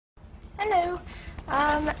Hello.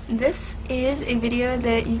 This is a video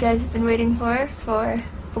that you guys have been waiting for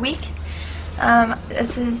a week.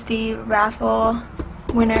 This is the Raffle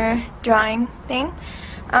Winner drawing thing.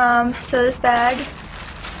 So this bag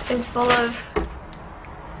is full of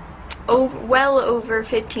well over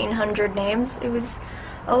 1,500 names. It was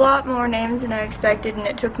a lot more names than I expected, and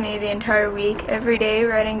it took me the entire week, every day,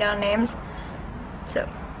 writing down names. So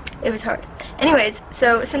it was hard. Anyways,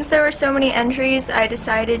 so since there were so many entries, I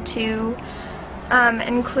decided to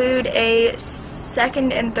include a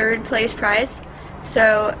second and third place prize.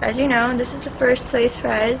 So, as you know, this is the first place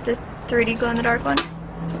prize, the 3D glow-in-the-dark one.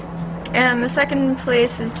 And the second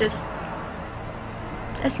place is just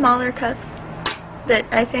a smaller cup that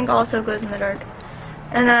I think also glows in the dark.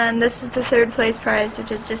 And then this is the third place prize,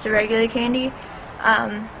 which is just a regular candy,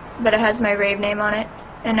 but it has my rave name on it.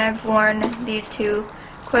 And I've worn these two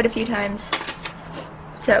quite a few times.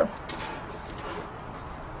 So,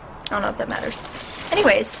 I don't know if that matters.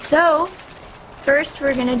 Anyways, so first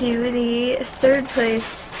we're gonna do the third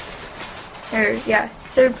place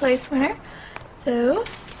winner. So,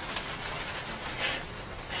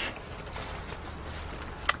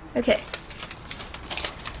 okay,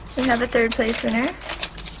 we have a third place winner.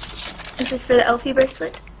 This is for the Elfie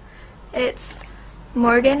bracelet. It's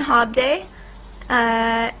Morgan Hobday.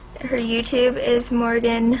 Her YouTube is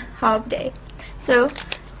Morgan Hobday. So,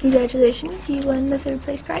 congratulations, you won the third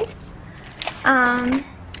place prize.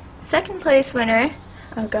 Second place winner,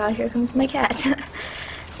 oh god, here comes my cat.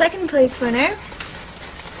 Second place winner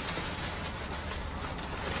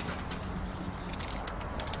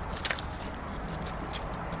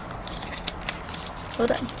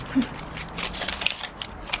hold on.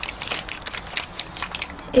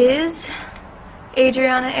 Is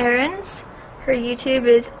Adriana Aarons. Her YouTube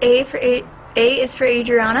is A is for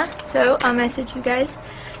Adriana. So I'll message you guys.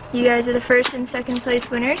 You guys are the first and second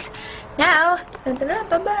place winners. Now,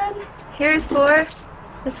 here's for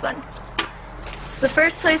this one. It's the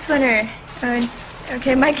first place winner.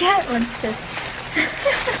 Okay, my cat wants to.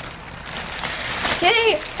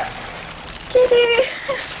 Kitty! Kitty!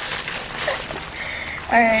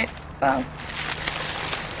 Alright, well.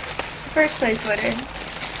 It's the first place winner.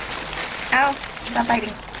 Ow, stop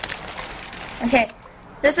biting. Okay,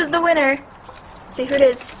 this is the winner. Let's see who it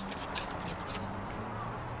is.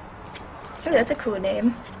 Oh, that's a cool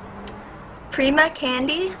name. Prima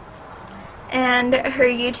Candy, and her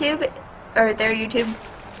YouTube, or their YouTube,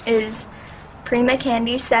 is Prima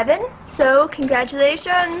Candy 7. So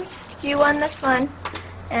congratulations, you won this one,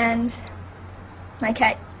 and my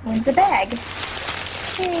cat wins a bag.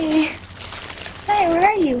 Hey, hi, where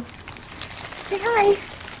are you? Say hi.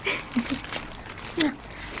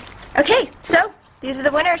 Okay, so these are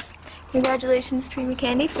the winners. Congratulations, Prima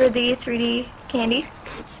Candy, for the 3D candy.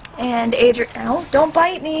 And ow, don't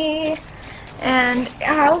bite me! And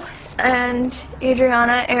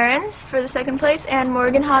Adriana Aarons for the second place, and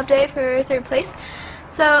Morgan Hobday for third place.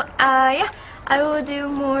 So, yeah, I will do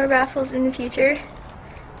more raffles in the future,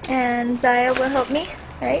 and Zaya will help me,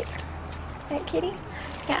 right? Right, kitty?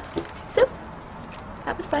 Yeah. So,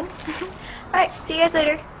 that was fun. Alright, see you guys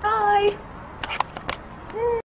later. Bye!